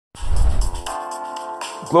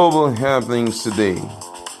Global happenings today.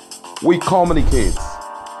 We communicate,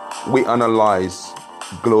 we analyze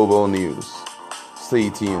global news. Stay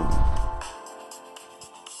tuned.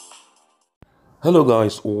 Hello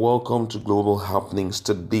guys, welcome to Global Happenings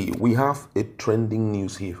today. We have a trending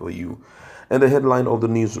news here for you. And the headline of the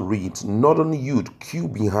news reads, Northern youth queue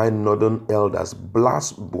behind Northern elders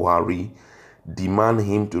blast Buhari, demand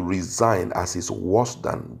him to resign as his worse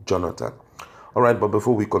than Jonathan. Alright, but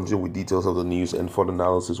before we continue with details of the news and further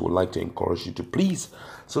analysis, we'd like to encourage you to please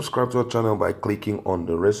subscribe to our channel by clicking on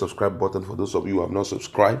the red subscribe button for those of you who have not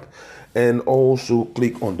subscribed, and also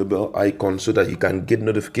click on the bell icon so that you can get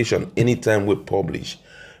notification anytime we publish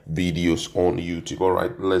videos on YouTube.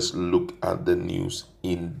 Alright, let's look at the news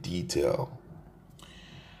in detail.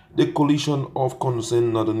 The Coalition of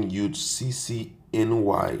Concerned Northern Youth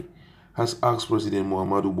CCNY has asked President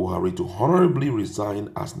Muhammadu Buhari to honorably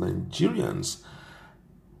resign as Nigerians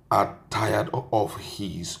are tired of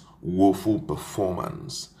his woeful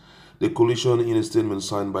performance. The coalition, in a statement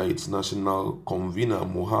signed by its national convener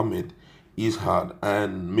Mohammed Ishad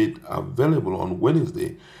and made available on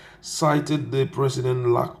Wednesday, cited the president's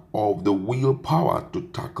lack of the willpower to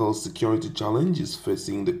tackle security challenges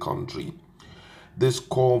facing the country. This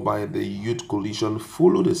call by the Youth Coalition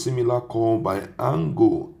followed a similar call by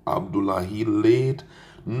Ango Abdullahi-led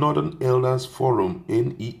Northern Elders Forum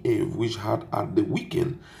 (NEF), which had at the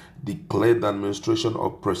weekend declared the administration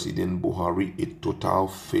of President Buhari a total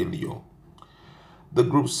failure. The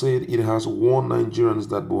group said it has warned Nigerians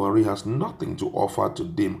that Buhari has nothing to offer to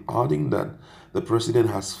them, adding that the president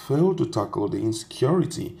has failed to tackle the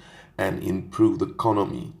insecurity and improve the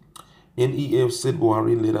economy. NEF said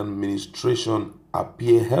Buhari-led administration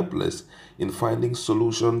appear helpless in finding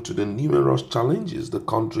solutions to the numerous challenges the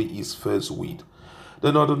country is faced with.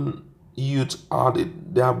 The Northern Youth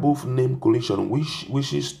added the above-named coalition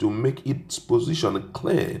wishes to make its position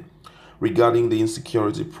clear regarding the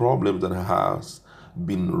insecurity problem that has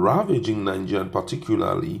been ravaging Nigeria,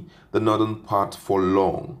 particularly the northern part, for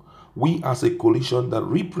long. We, as a coalition that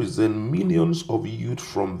represent millions of youth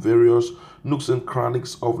from various nooks and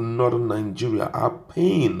crannies of northern Nigeria, are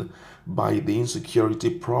pained by the insecurity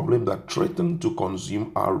problem that threatens to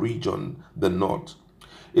consume our region, the north.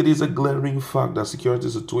 It is a glaring fact that the security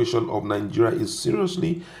situation of Nigeria is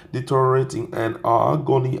seriously deteriorating, and our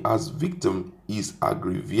agony as victims is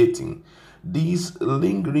aggravating. This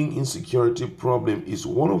lingering insecurity problem is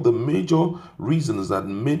one of the major reasons that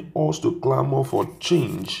made us to clamor for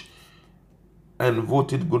change and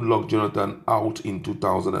voted Goodluck Jonathan out in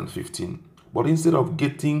 2015. But instead of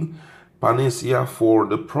getting panacea for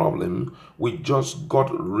the problem, we just got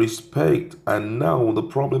respect, and now the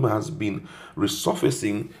problem has been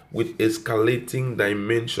resurfacing with escalating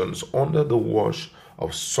dimensions under the watch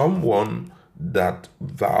of someone that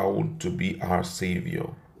vowed to be our savior.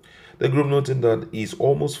 The group noted that it's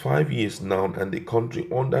almost 5 years now, and the country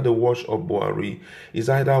under the watch of Buhari is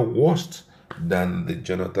either worse than the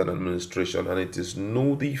Jonathan administration, and it is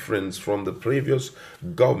no difference from the previous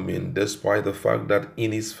government, despite the fact that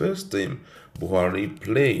in his first term, Buhari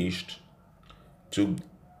pledged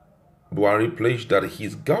that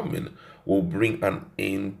his government will bring an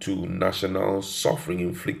end to national suffering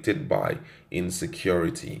inflicted by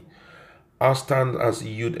insecurity. Our stand as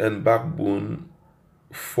youth and backbone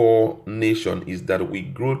for nation is that we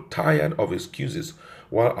grow tired of excuses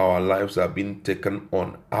while our lives are being taken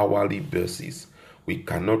on hourly basis. We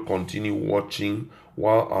cannot continue watching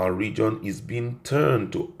while our region is being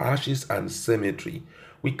turned to ashes and cemetery.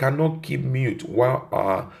 We cannot keep mute while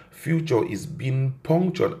our future is being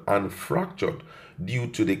punctured and fractured due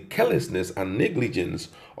to the carelessness and negligence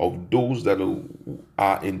of those that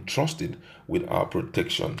are entrusted with our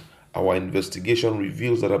protection. Our investigation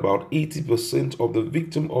reveals that about 80% of the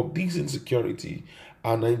victims of this insecurity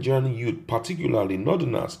are Nigerian youth, particularly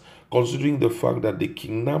northerners, considering the fact that the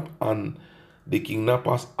kidnappers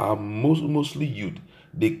are mostly youth.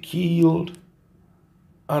 The killers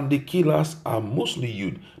are mostly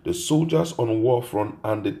youth. The soldiers on war front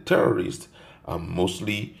and the terrorists are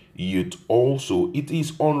mostly youth. Also, it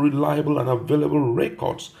is unreliable and available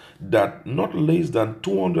records that not less than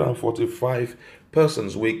 245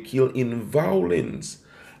 persons were killed in violence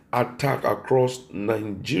attack across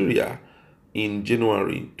Nigeria in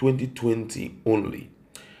January 2020 only.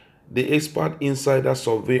 The Expert Insider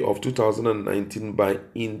Survey of 2019 by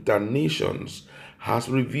Internations has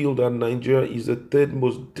revealed that Nigeria is the third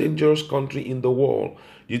most dangerous country in the world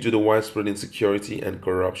due to the widespread insecurity and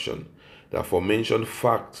corruption. The aforementioned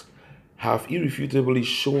facts have irrefutably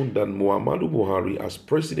shown that Muhammadu Buhari, as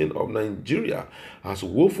president of Nigeria, has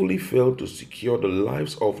woefully failed to secure the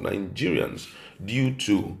lives of Nigerians due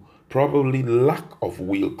to probably lack of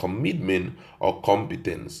will, commitment, or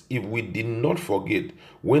competence. If we did not forget,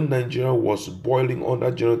 when Nigeria was boiling under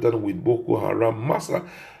Jonathan with Boko Haram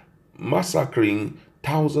massacring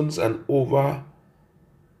thousands and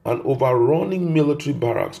overrunning military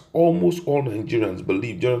barracks, almost all Nigerians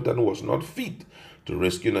believed Jonathan was not fit to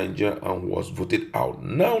rescue Nigeria and was voted out.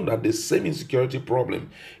 Now that the same insecurity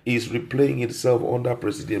problem is replaying itself under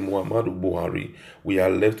President Muhammadu Buhari, we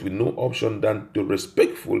are left with no option than to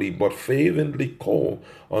respectfully but fervently call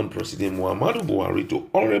on President Muhammadu Buhari to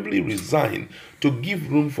honorably resign, to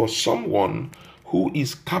give room for someone who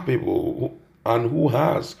is capable and who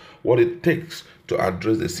has what it takes to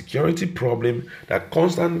address the security problem that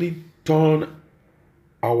constantly turn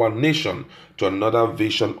our nation to another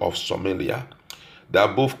version of Somalia.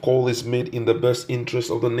 That both call is made in the best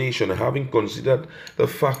interest of the nation, having considered the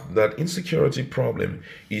fact that insecurity problem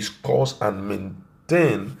is caused and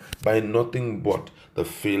maintained by nothing but the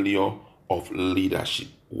failure of leadership.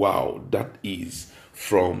 Wow, that is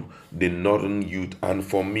from the Northern Youth, and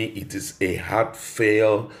for me it is a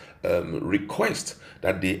heartfelt request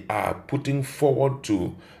that they are putting forward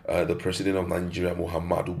to the President of Nigeria,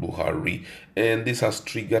 Muhammadu Buhari. And this has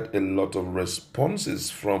triggered a lot of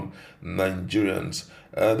responses from Nigerians.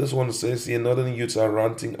 This one says the Northern youths are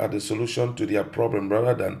ranting at the solution to their problem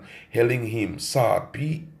rather than hailing him. Sir,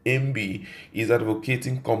 PMB is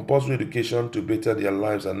advocating compulsory education to better their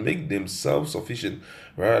lives and make them self-sufficient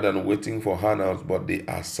rather than waiting for handouts, but they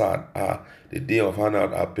are sad. The day of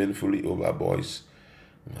handout are painfully over, boys.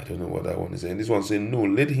 I don't know what that one is saying. This one saying, no,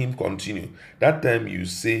 let him continue. That time you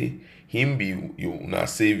say him be you na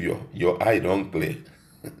savior, your eye don't play.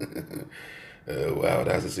 Wow,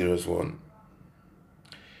 that's a serious one.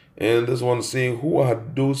 And this one saying, who are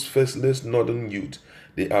those faceless Northern youth?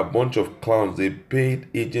 They are a bunch of clowns. They paid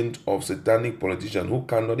agents of satanic politicians who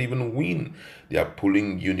cannot even win their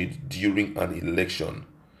polling unit during an election.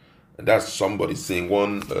 That's somebody saying.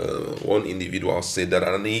 One individual said that,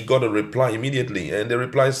 and he got a reply immediately. And the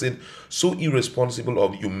reply said, so irresponsible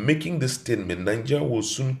of you making this statement. Nigeria will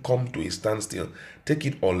soon come to a standstill. Take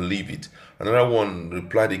it or leave it. Another one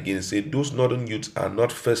replied again and said, those Northern youths are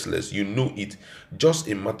not faceless. You know it. Just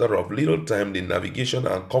a matter of little time, the navigation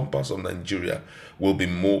and compass of Nigeria will be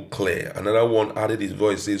more clear. Another one added his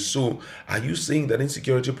voice, says, so are you saying that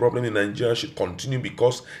insecurity problem in Nigeria should continue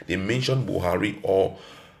because they mentioned Buhari, or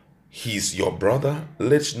he's your brother?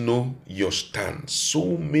 Let's know your stand.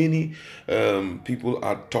 So many people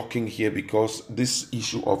are talking here because this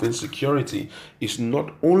issue of insecurity is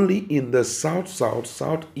not only in the south,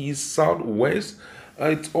 southeast, southwest.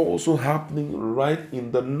 It's also happening right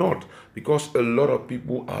in the north, because a lot of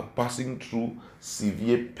people are passing through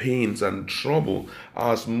severe pains and trouble,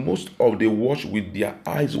 as most of them watch with their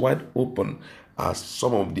eyes wide open as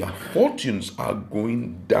some of their fortunes are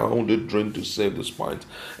going down the drain, to save the spite.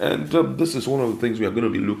 And this is one of the things we are going to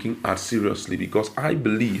be looking at seriously, because I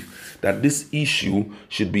believe that this issue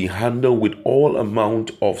should be handled with all amount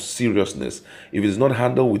of seriousness. If it's not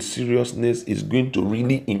handled with seriousness, it's going to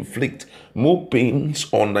really inflict more pains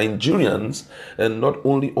on Nigerians, and not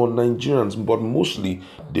only on Nigerians, but mostly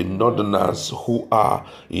the Northerners who are,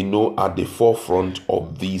 at the forefront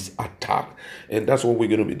of this attack. And that's what we're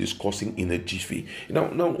going to be discussing in a jiffy. Now,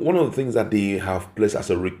 one of the things that they have placed as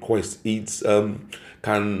a request, it's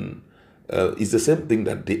it's the same thing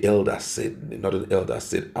that the elder said, not an elder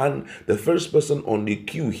said. And the first person on the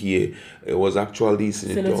queue here was actually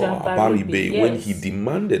Senator Buhari, yes, when he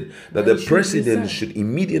demanded that the president should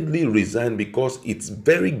immediately resign, because it's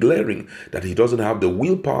very glaring that he doesn't have the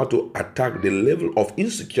willpower to attack the level of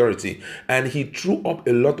insecurity. And he threw up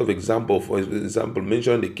a lot of examples. For example,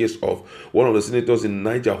 mentioned the case of one of the senators in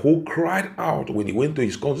Niger who cried out when he went to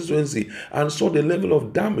his constituency and saw the level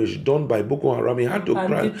of damage done by Boko Haram. He had to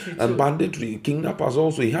cry, and banditry, kidnappers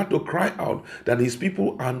also. He had to cry out that his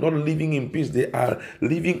people are not living in peace. They are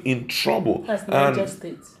living in trouble. That's Niger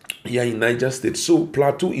State. Yeah, in Niger State. So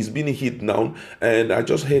Plateau is being hit now, and I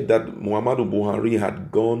just heard that Muhammadu Buhari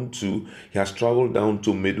has traveled down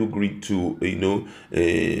to Maiduguri to,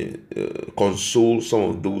 console some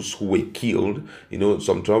of those who were killed.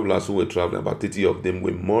 Some travelers who were traveling, about 30 of them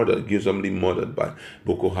were murdered, gruesomely murdered by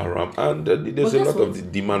Boko Haram, and there's a lot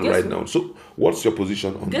of demand right now. So, what's your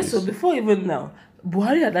position on this? So before even now,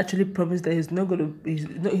 Buhari had actually promised that he's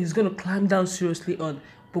going to climb down seriously on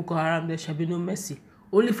Boko Haram. There shall be no mercy.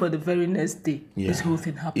 Only for the very next day, this whole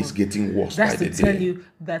thing happened. It's getting worse. That's by the to tell you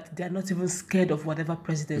that they're not even scared of whatever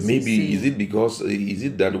president. Maybe is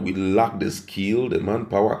it that we lack the skill, the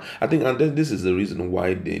manpower? I think, and then this is the reason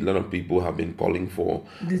why a lot of people have been calling for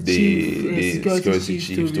the security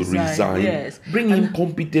chief to resign. Yes, bring in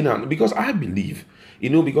competent, because I believe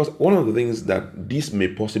Because one of the things that this may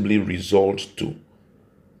possibly result to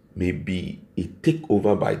may be a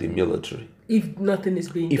takeover by the military. If nothing is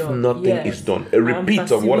being If done. nothing is done, a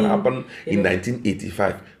repeat of what happened in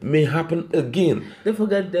 1985 may happen again. Don't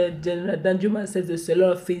forget that General Danjuma said there's a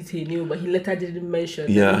lot of things he knew, but he later didn't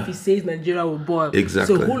mention. Yeah. If he says Nigeria will boil.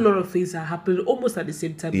 Exactly. So a whole lot of things are happening almost at the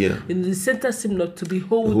same time. Yeah. And the center seem not to be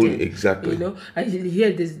holding. Exactly. I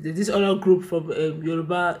hear this other group from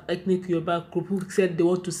Yoruba, ethnic Yoruba group who said they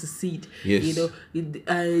want to secede. Yes.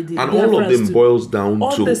 And all of them boils down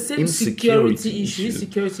all to the same insecurity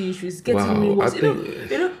security issues getting worse.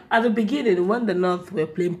 At the beginning, when the North were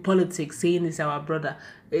playing politics, saying it's our brother,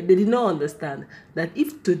 they did not understand that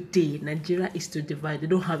if today Nigeria is to divide, they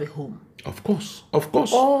don't have a home. Of course.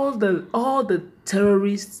 All the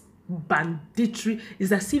terrorists, banditry,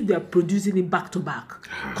 is as if they are producing it back to back,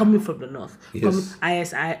 coming from the North. Yes.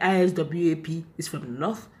 ISWAP is from the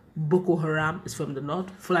North. Boko Haram is from the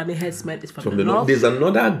North. Fulani Herdsmen is from the North. There's some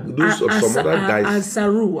other guys.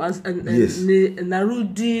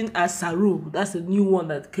 Narudin Asaru. That's a new one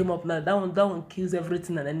that came up now. That one kills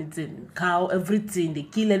everything and anything. Cow, everything. They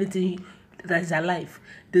kill anything that is alive.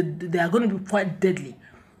 They are going to be quite deadly.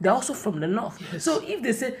 They're also from the North. Yes. So if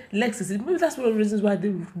they say Lexus, maybe that's one of the reasons why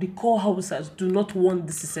the core Hausas do not want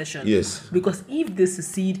the secession. Yes. Because if they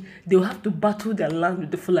secede, they will have to battle their land with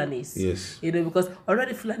the Fulanis. Yes. Because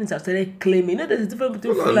already Fulanis have started claiming. There's a difference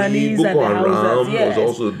between Fulanis and the Hausas. Yes. Was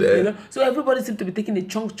also there. So everybody seems to be taking a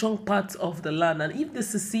chunk part of the land. And if they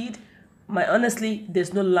secede, honestly,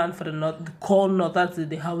 there's no land for the North, the core North, that's the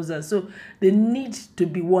Hausas. So they need to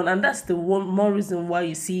be one. And that's the one more reason why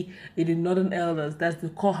you see in the Northern Elders, that's the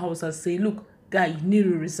core Hausas say, look, guy, you need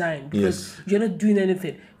to resign because you're not doing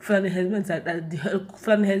anything. Fulani headers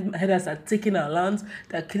are taking our lands,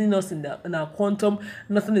 they're killing us in our quantum.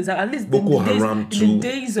 Nothing is at least in the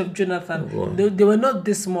days of Jonathan, they were not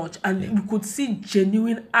this much, and we could see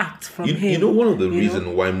genuine acts from him. One of the reasons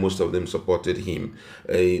why most of them supported him,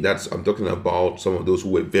 I'm talking about some of those who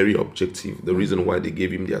were very objective. The reason why they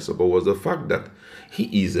gave him their support was the fact that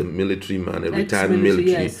he is a military man, a retired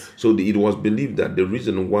military. Yes. So it was believed that the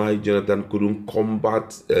reason why Jonathan couldn't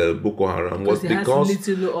combat Boko Haram was because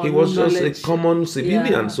he was just a common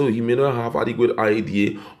civilian. So he may not have adequate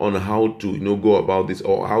idea on how to go about this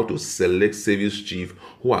or how to select service chief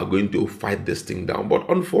who are going to fight this thing down. But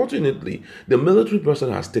unfortunately, the military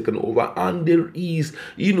person has taken over, and there is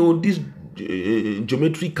this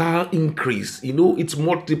geometrical increase. It's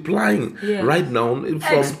multiplying right now from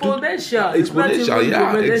exponential.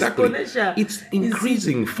 Exactly. It's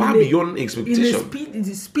increasing far beyond expectation. In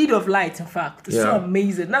the speed of light, in fact. It's so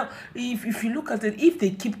amazing. Now, if you look at it, if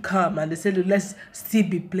they keep calm and they say, let's still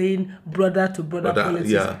be playing brother to brother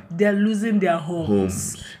politics, they're losing their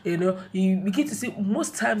homes. You begin to see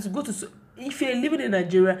most times you go to. If you're living in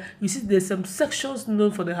Nigeria, you see there's some sections known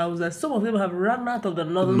for the houses. Some of them have run out of the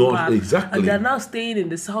northern part. Exactly. And they're now staying in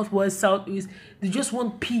the southwest, southeast. They just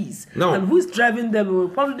want peace. Now, and who's driving them?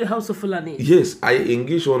 Probably the House of Fulani. Yes, I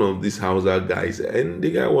engaged one of these Hausa guys, and the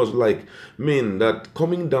guy was like, man, that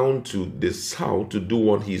coming down to the south to do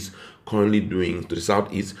what he's currently doing, to the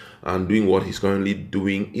southeast, and doing what he's currently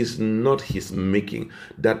doing is not his making.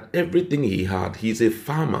 That everything he had, he's a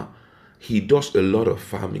farmer. He does a lot of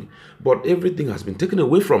farming, but everything has been taken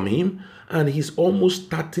away from him, and he's almost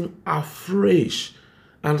starting afresh.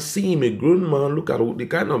 And see him, a grown man, look at the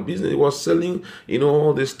kind of business he was selling,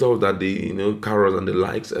 all this stuff that carrots and the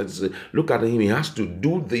likes. And look at him, he has to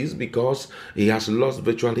do this because he has lost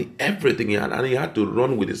virtually everything he had, and he had to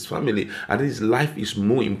run with his family, and his life is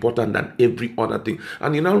more important than every other thing.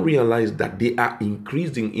 And you now realize that they are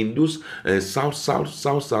increasing in those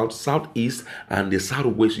southeast, and the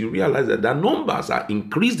southwest. You realize that the numbers are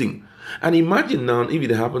increasing. And imagine now if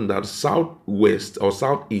it happened that southwest or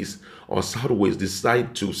southeast or southwest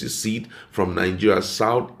decide to secede from Nigeria,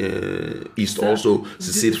 southeast also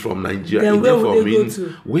secede from Nigeria. Then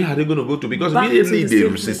where are they going to go to? Because immediately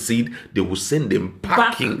they secede, they will send them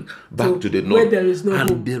packing back to the north. Where there is no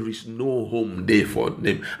home. There is no home there for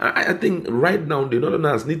them. I think right now the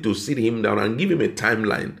Northerners need to sit him down and give him a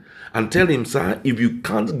timeline. And tell him, sir, if you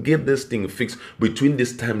can't get this thing fixed between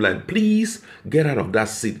this timeline, please get out of that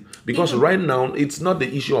seat. Because right now, it's not the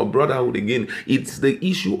issue of brotherhood again. It's the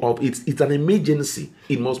issue of, it's an emergency.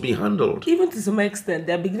 It must be handled. Even to some extent,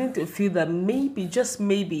 they're beginning to feel that maybe, just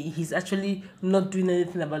maybe, he's actually not doing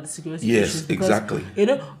anything about the security issues. Yes, exactly.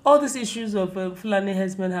 All these issues of Fulani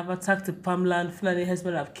herdsmen have attacked the farmland, Fulani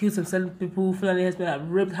herdsmen have killed some certain people, Fulani herdsmen have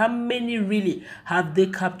raped. How many really have they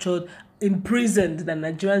captured? imprisoned that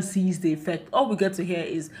Nigerian sees the effect. All we get to hear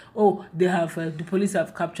is, oh, they have the police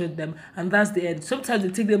have captured them, and that's the end. Sometimes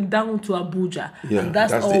they take them down to Abuja, and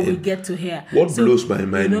that's all we get to hear. What blows my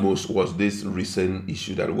mind most was this recent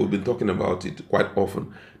issue that we've been talking about it quite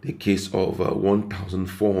often, the case of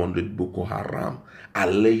 1,400 Boko Haram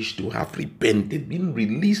alleged to have repented, been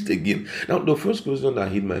released again. Now, the first question that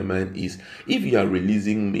hit my mind is, if you are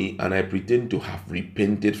releasing me and I pretend to have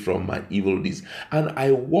repented from my evil deeds, and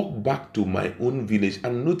I walk back to my own village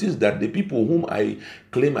and notice that the people whom I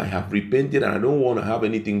claim I have repented and I don't want to have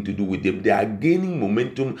anything to do with them, they are gaining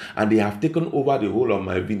momentum and they have taken over the whole of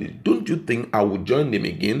my village, don't you think I would join them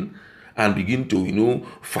again and begin to,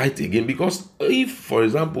 fight again? Because if, for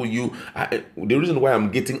example, the reason why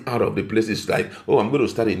I'm getting out of the place is like, oh, I'm going to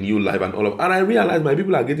start a new life and and I realize my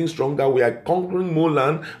people are getting stronger. We are conquering more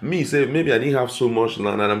land. Me say, maybe I didn't have so much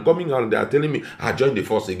land, and I'm coming out and they are telling me, I joined the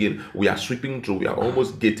force again. We are sweeping through. We are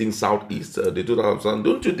almost getting southeast, the total south.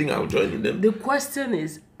 Don't you think I'm joining them? The question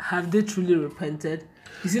is, have they truly repented?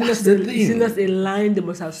 Is it not a line they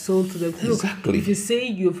must have sold to them? Look, exactly. If you say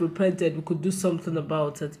you've repented, we could do something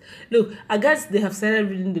about it. Look, I guess they have started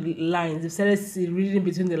reading the lines. They've started reading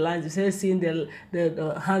between the lines. They've started seeing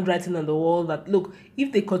the handwriting on the wall that, look,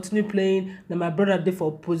 if they continue playing, then my brother did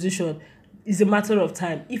for opposition, it's a matter of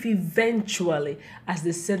time. If eventually, as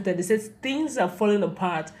the center, they said things are falling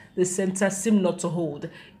apart, the center seem not to hold.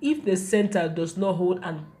 If the center does not hold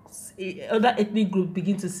and other ethnic groups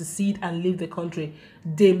begin to secede and leave the country,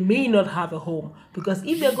 they may not have a home. Because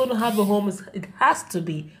if they're going to have a home, it has to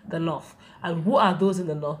be the North. And who are those in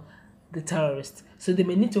the North? The terrorists. So they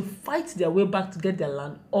may need to fight their way back to get their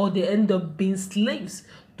land, or they end up being slaves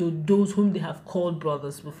to those whom they have called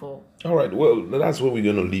brothers before. All right, well, that's where we're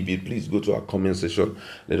going to leave it. Please go to our comment section.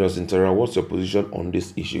 Let us interact. What's your position on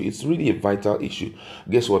this issue? It's really a vital issue.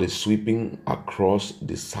 Guess what? It's sweeping across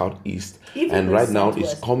the southeast. Even and right now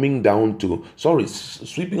southwest. it's coming down to,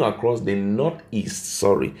 sweeping across the northeast.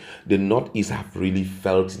 The northeast have really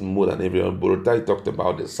felt it more than everyone. Borotai talked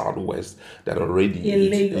about the southwest that already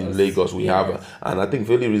in Lagos we have, and I think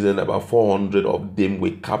fairly recent, about 400 of them were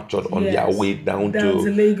captured on their way down to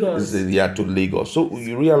Lagos. To Lagos. So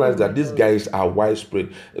you realize that these guys are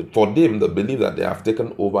widespread. For them, they believe that they have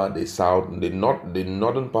taken over the south, the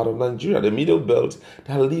northern part of Nigeria, the middle belt.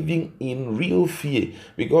 They are living in real fear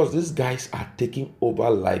because these guys are taking over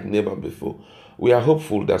like never before. We are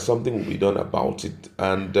hopeful that something will be done about it,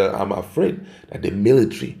 and I'm afraid that the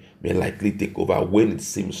military may likely take over when it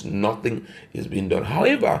seems nothing is being done.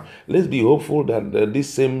 However, let's be hopeful that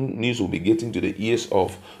this same news will be getting to the ears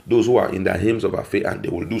of those who are in the hymns of faith, and they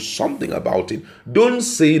will do something about it. Don't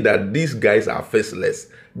say that these guys are faceless.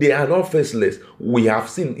 They are not faceless. We have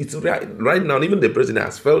seen it's right now. Even the president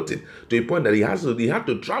has felt it to a point that he had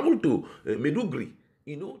to travel to Maiduguri,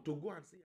 to go and see.